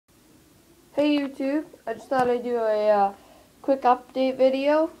Hey YouTube, I just thought I'd do a quick update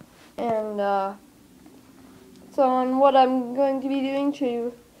video, and it's on what I'm going to be doing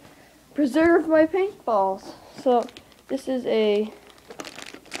to preserve my paintballs. So this is a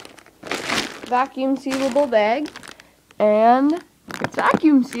vacuum sealable bag, and it's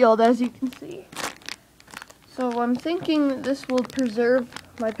vacuum sealed, as you can see. So I'm thinking that this will preserve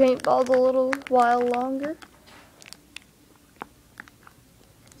my paintballs a little while longer.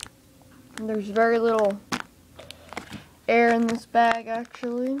 And there's very little air in this bag,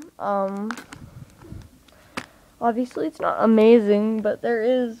 actually. Obviously it's not amazing, but there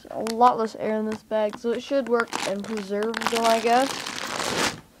is a lot less air in this bag, so it should work and preserve them, I guess.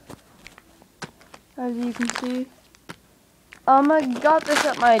 As you can see. I got this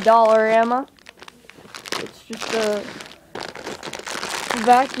at my Dollarama. It's just a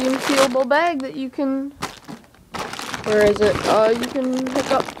vacuum sealable bag that you can, where is it? You can hook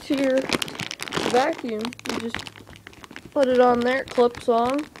up to your vacuum. You just put it on there, it clips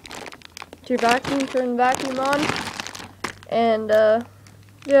on to your vacuum, turn the vacuum on, and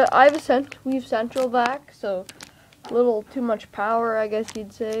yeah, we've central vac, so a little too much power, I guess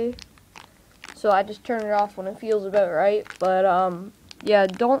you'd say. So I just turn it off when it feels about right, but yeah,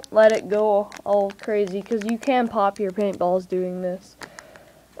 don't let it go all crazy, because you can pop your paintballs doing this.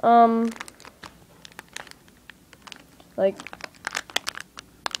 Like,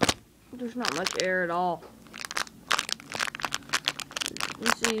 there's not much air at all. You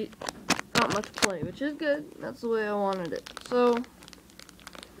see, not much play, which is good. That's the way I wanted it. So,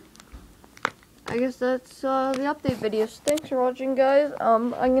 I guess that's the update video. So thanks for watching, guys. I'm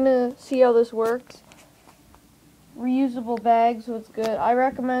gonna see how this works. Reusable bag, so it's good. I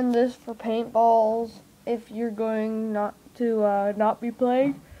recommend this for paintballs if you're going not to not be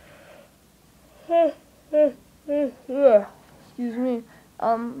playing. Excuse me.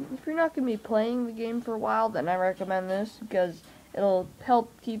 If you're not going to be playing the game for a while, then I recommend this because it'll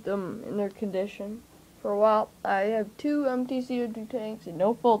help keep them in their condition for a while. I have 2 empty CO2 tanks and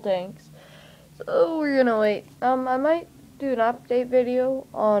no full tanks, so we're gonna wait. I might do an update video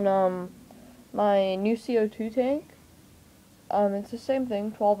on my new CO2 tank. It's the same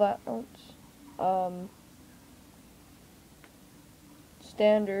thing, 12 ounce,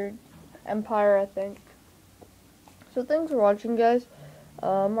 standard Empire, I think. So thanks for watching, guys.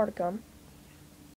 More to come.